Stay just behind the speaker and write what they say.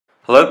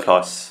Hello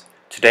class,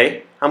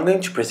 today I'm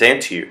going to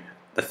present to you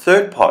the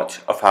third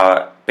part of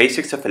our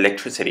Basics of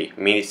Electricity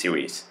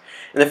mini-series.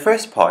 In the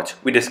first part,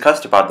 we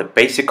discussed about the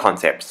basic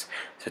concepts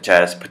such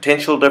as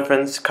potential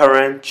difference,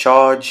 current,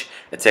 charge,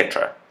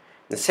 etc.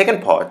 In the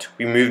second part,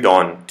 we moved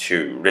on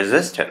to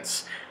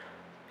resistance,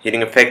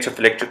 heating effects of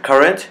electric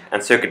current,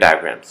 and circuit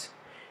diagrams.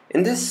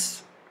 In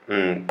this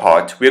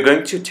part, we are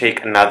going to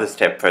take another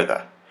step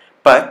further.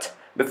 But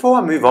before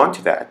I move on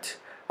to that,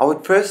 I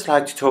would first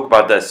like to talk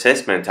about the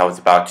assessment I was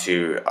about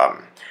to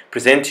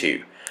present to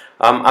you.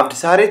 I've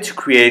decided to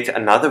create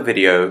another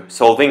video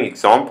solving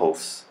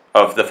examples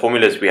of the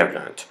formulas we have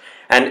learned,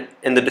 and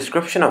in the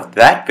description of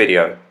that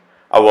video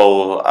I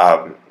will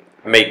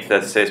make the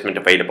assessment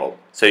available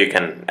so you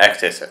can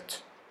access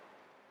it.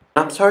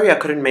 I'm sorry I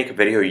couldn't make a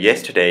video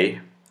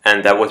yesterday,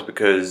 and that was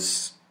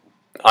because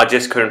I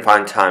just couldn't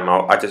find time.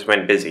 I just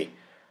went busy.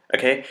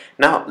 Okay,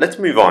 now let's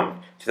move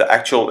on to the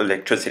actual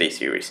electricity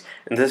series.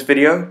 In this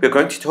video, we're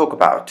going to talk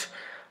about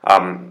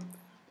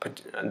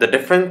the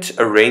different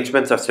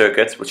arrangements of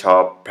circuits, which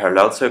are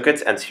parallel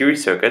circuits and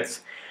series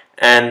circuits,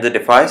 and the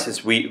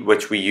devices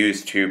which we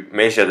use to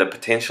measure the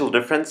potential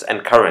difference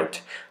and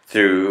current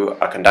through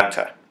a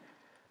conductor.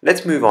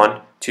 Let's move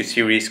on to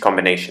series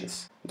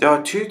combinations. There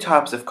are two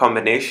types of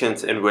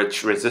combinations in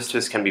which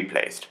resistors can be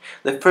placed.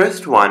 The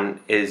first one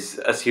is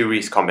a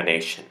series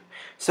combination.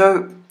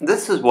 So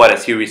this is what a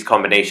series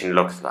combination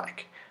looks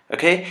like.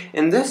 Okay,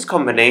 in this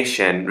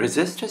combination,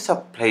 resistors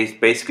are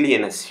placed basically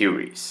in a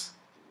series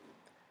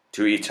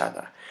to each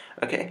other.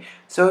 Okay,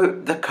 so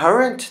the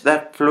current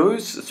that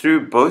flows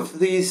through both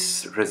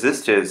these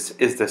resistors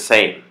is the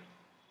same.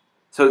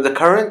 So the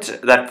current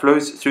that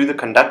flows through the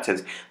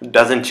conductors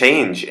doesn't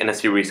change in a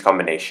series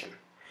combination.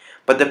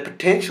 But the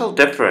potential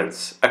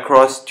difference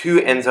across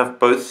two ends of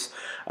both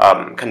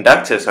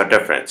conductors are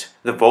different.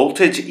 The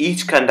voltage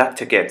each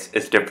conductor gets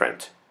is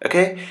different.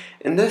 Okay,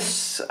 in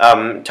this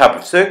type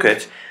of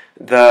circuit,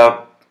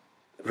 the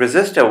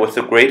resistor with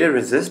the greater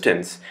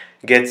resistance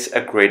gets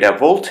a greater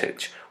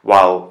voltage,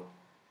 while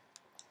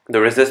the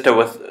resistor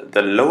with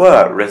the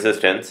lower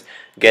resistance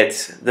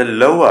gets the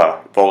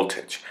lower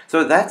voltage.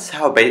 So that's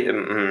how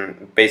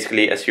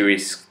basically a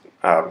series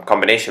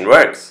combination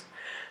works.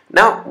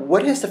 Now,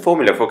 what is the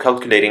formula for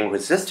calculating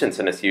resistance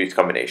in a series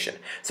combination?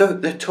 So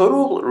the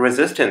total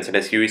resistance in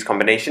a series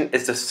combination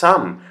is the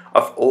sum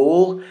of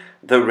all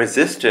the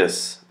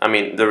resistors,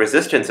 the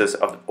resistances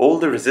of all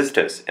the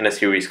resistors in a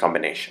series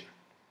combination.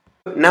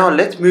 Now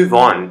let's move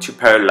on to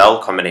parallel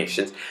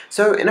combinations.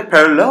 So in a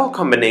parallel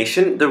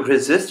combination, the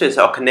resistors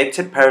are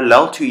connected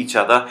parallel to each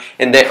other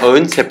in their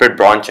own separate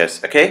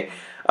branches. Okay,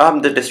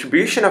 the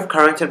distribution of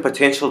current and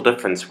potential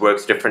difference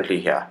works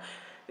differently here.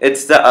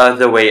 It's the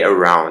other way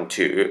around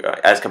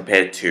as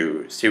compared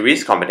to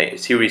series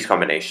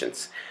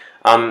combinations.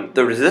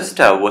 The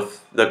resistor with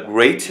the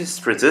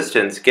greatest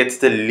resistance gets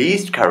the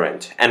least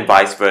current and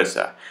vice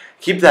versa.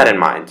 Keep that in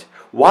mind.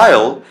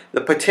 While the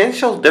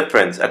potential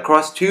difference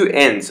across two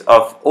ends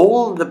of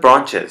all the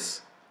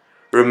branches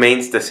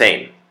remains the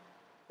same.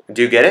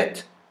 Do you get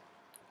it?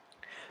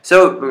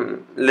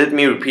 So let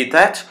me repeat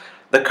that.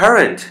 The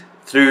current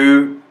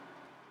through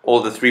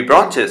all the three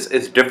branches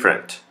is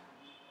different.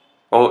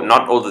 Or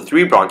not all the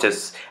three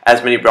branches,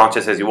 as many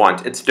branches as you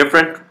want. It's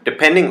different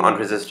depending on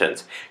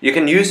resistance. You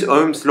can use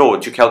Ohm's law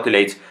to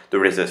calculate the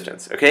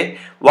resistance, okay?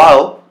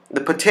 While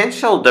the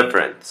potential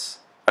difference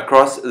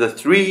across the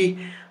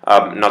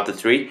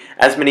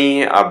as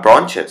many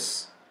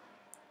branches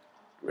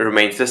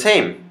remains the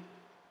same.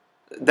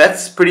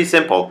 That's pretty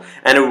simple,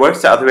 and it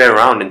works the other way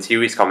around in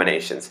series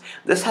combinations.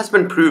 This has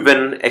been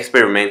proven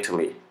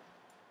experimentally.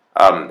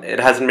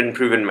 It hasn't been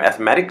proven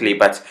mathematically,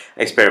 but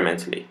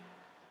experimentally.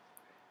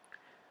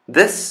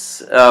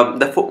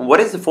 What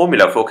is the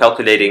formula for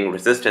calculating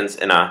resistance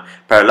in a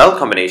parallel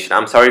combination?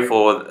 I'm sorry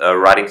for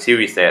writing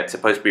series there, it's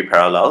supposed to be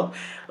parallel.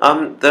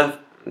 The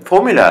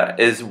formula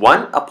is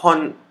 1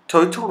 upon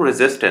total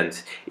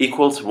resistance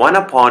equals 1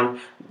 upon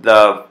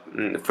the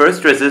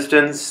first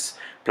resistance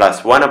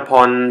plus 1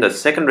 upon the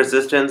second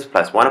resistance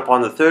plus 1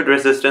 upon the third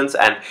resistance,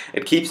 and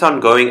it keeps on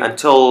going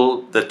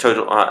until the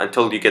total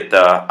until you get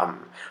the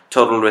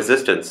total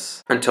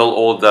resistance, until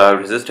all the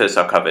resistors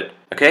are covered.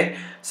 Okay,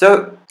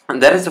 so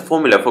that is the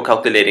formula for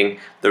calculating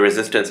the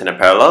resistance in a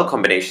parallel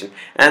combination,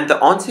 and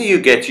the answer you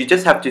get, you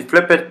just have to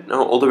flip it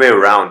all the way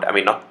around.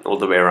 Not all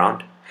the way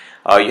around.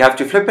 You have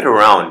to flip it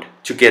around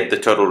to get the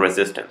total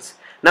resistance.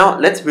 Now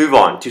let's move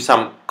on to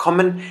some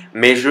common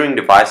measuring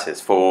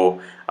devices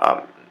for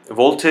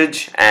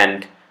voltage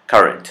and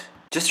current.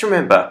 Just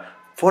remember,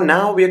 for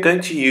now we are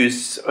going to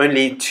use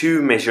only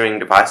two measuring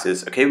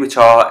devices, okay, which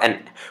are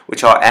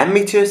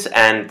ammeters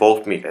and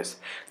voltmeters.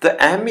 The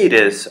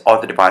ammeters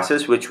are the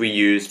devices which we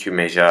use to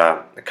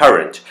measure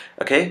current,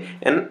 okay,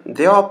 and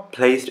they are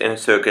placed in a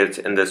circuit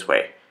in this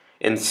way,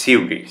 in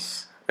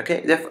series.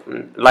 Okay,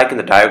 like in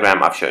the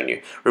diagram I've shown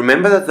you.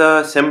 Remember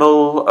the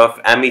symbol of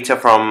ammeter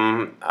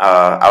from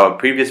our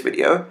previous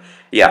video?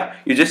 Yeah,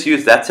 you just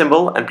use that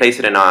symbol and place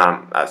it in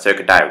our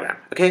circuit diagram.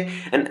 Okay,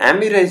 an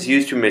ammeter is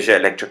used to measure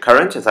electric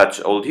current, as I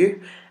told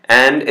you,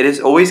 and it is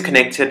always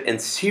connected in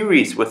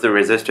series with the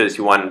resistors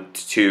you want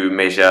to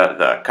measure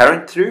the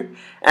current through,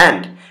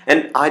 and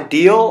an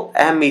ideal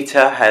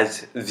ammeter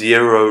has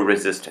zero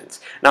resistance.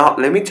 Now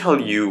let me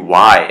tell you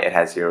why it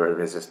has zero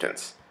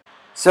resistance.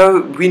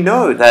 So we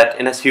know that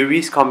in a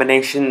series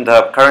combination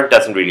the current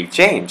doesn't really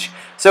change.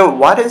 So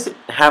why does it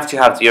have to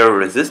have zero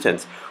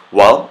resistance?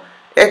 Well,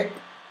 it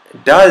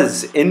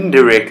does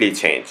indirectly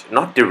change,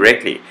 not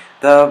directly.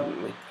 The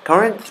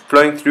current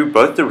flowing through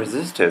both the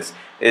resistors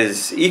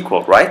is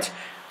equal, right?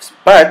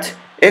 But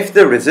if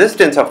the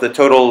resistance of the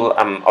total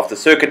of the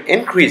circuit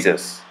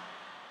increases,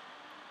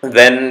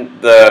 then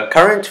the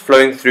current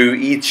flowing through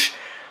each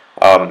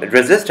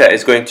resistor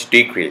is going to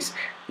decrease.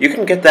 You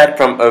can get that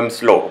from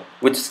Ohm's law,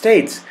 which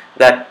states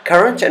that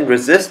current and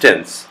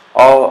resistance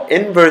are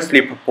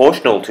inversely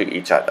proportional to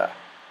each other.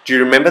 Do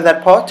you remember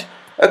that part?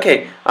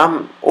 Okay,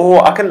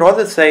 or I can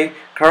rather say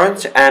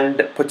current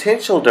and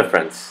potential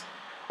difference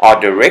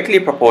are directly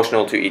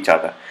proportional to each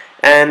other.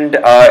 And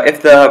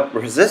if the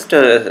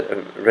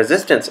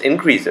resistance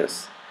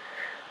increases,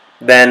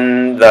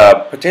 then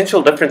the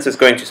potential difference is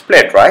going to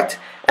split, right?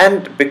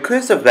 And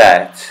because of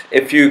that,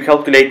 if you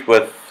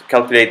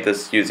calculate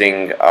this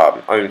using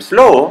Ohm's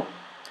law,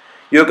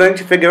 you're going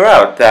to figure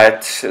out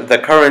that the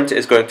current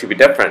is going to be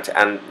different,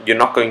 and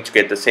you're not going to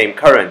get the same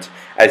current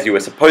as you were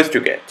supposed to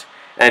get,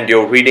 and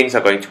your readings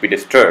are going to be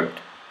disturbed.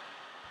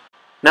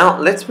 Now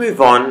let's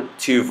move on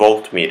to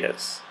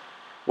voltmeters.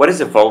 What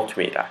is a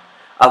voltmeter?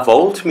 A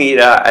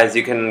voltmeter, as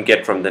you can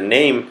get from the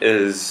name,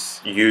 is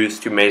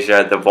used to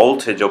measure the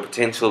voltage or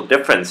potential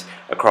difference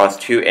across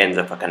two ends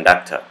of a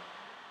conductor.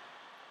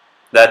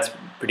 That's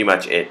pretty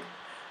much it.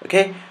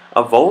 Okay,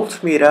 a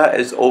voltmeter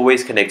is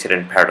always connected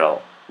in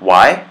parallel.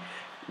 Why?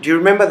 Do you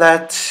remember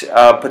that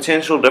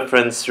potential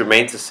difference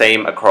remains the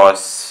same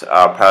across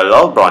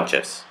parallel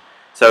branches?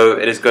 So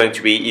it is going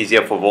to be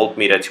easier for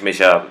voltmeter to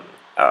measure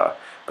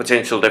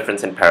potential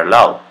difference in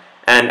parallel.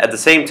 And at the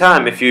same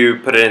time, if you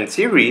put it in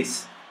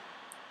series,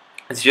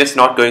 it's just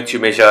not going to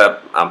measure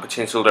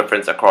potential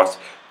difference across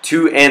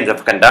two ends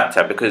of a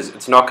conductor because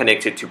it's not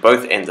connected to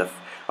both ends of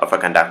a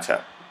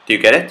conductor. Do you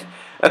get it?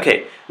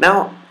 Okay,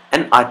 now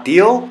an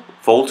ideal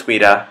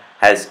voltmeter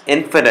has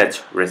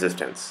infinite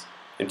resistance.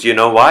 Do you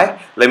know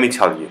why? Let me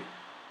tell you.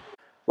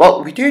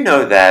 Well, we do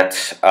know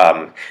that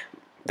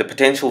the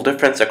potential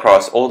difference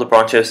across all the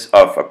branches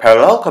of a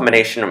parallel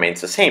combination remains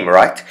the same,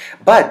 right?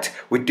 But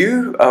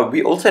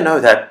we also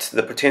know that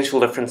the potential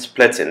difference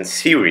splits in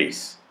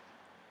series.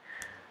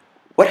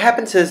 What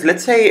happens is,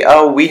 let's say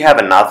we have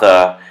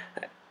another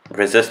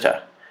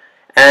resistor,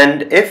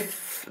 and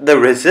if the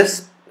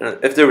resistance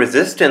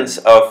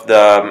of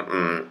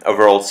the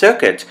overall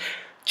circuit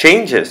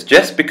changes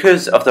just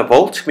because of the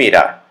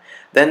voltmeter,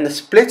 then the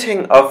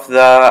splitting of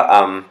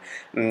the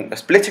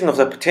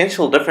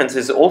potential difference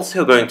is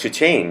also going to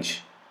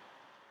change.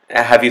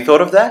 Have you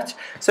thought of that?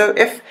 So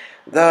if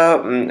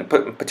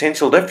the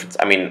potential difference,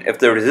 if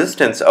the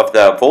resistance of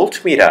the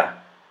voltmeter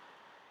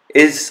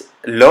is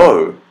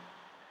low,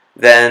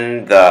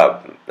 then the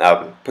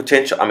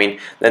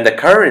then the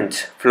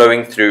current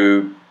flowing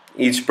through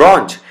each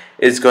branch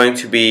is going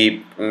to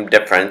be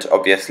different,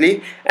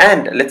 obviously.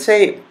 And let's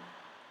say,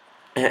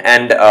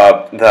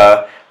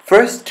 the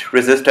first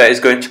resistor is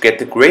going to get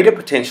the greater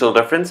potential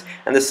difference,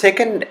 and the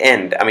second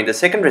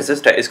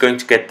resistor is going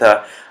to get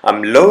the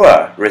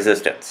lower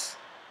resistance.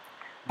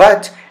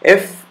 But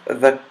if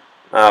the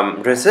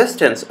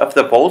resistance of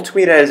the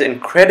voltmeter is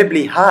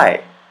incredibly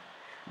high,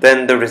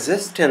 then the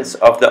resistance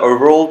of the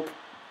overall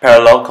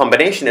parallel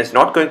combination is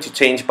not going to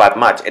change by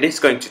much. It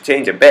is going to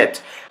change a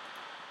bit,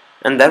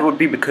 and that would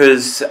be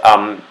because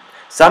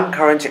some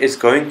current is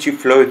going to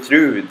flow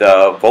through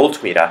the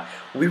voltmeter.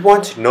 We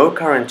want no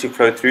current to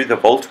flow through the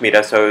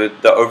voltmeter, so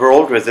the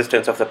overall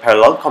resistance of the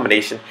parallel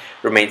combination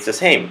remains the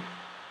same,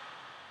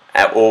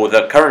 or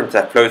the current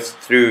that flows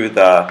through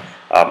the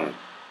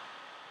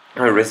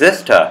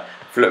resistor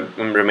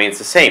remains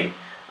the same.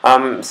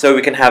 So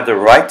we can have the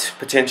right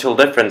potential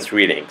difference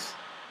readings,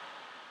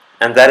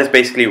 and that is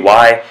basically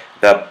why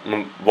the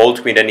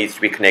voltmeter needs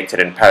to be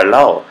connected in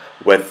parallel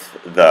with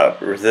the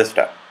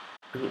resistor.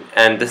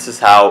 And this is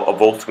how a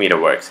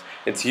voltmeter works.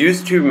 It's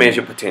used to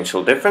measure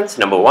potential difference,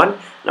 number one.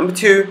 Number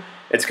two,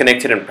 it's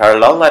connected in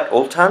parallel at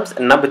all times.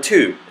 And number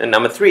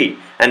three,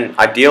 an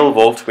ideal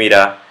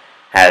voltmeter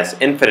has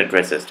infinite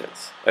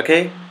resistance.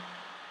 Okay?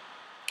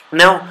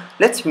 Now,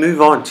 let's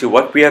move on to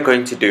what we are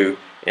going to do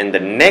in the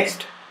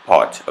next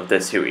part of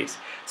this series.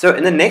 So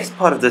in the next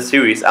part of the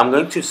series, I'm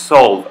going to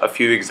solve a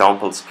few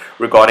examples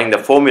regarding the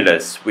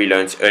formulas we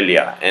learned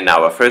earlier in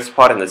our first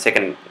part and the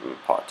second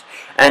part.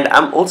 And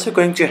I'm also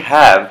going to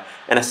have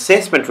an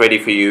assessment ready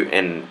for you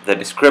in the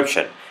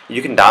description.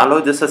 You can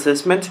download this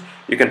assessment,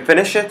 you can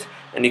finish it,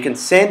 and you can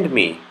send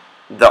me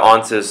the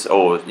answers,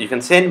 or you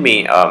can send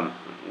me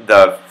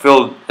the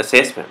filled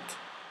assessment.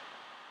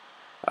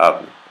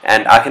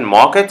 And I can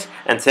mark it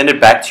and send it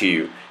back to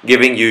you,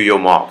 giving you your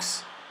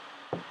marks.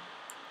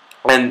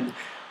 And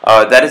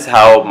that is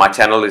how my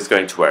channel is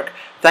going to work.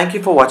 Thank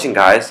you for watching,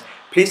 guys.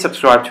 Please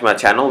subscribe to my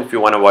channel if you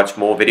want to watch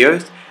more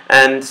videos.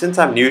 and since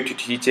I'm new to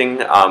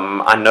teaching,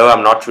 I know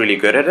I'm not really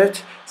good at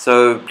it,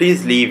 so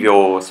please leave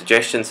your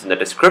suggestions in the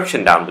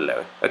description down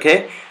below,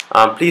 okay?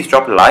 Please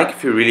drop a like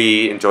if you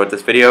really enjoyed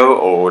this video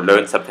or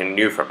learned something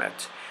new from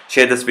it.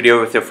 Share this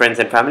video with your friends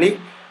and family.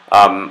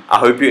 I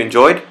hope you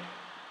enjoyed.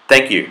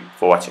 Thank you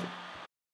for watching.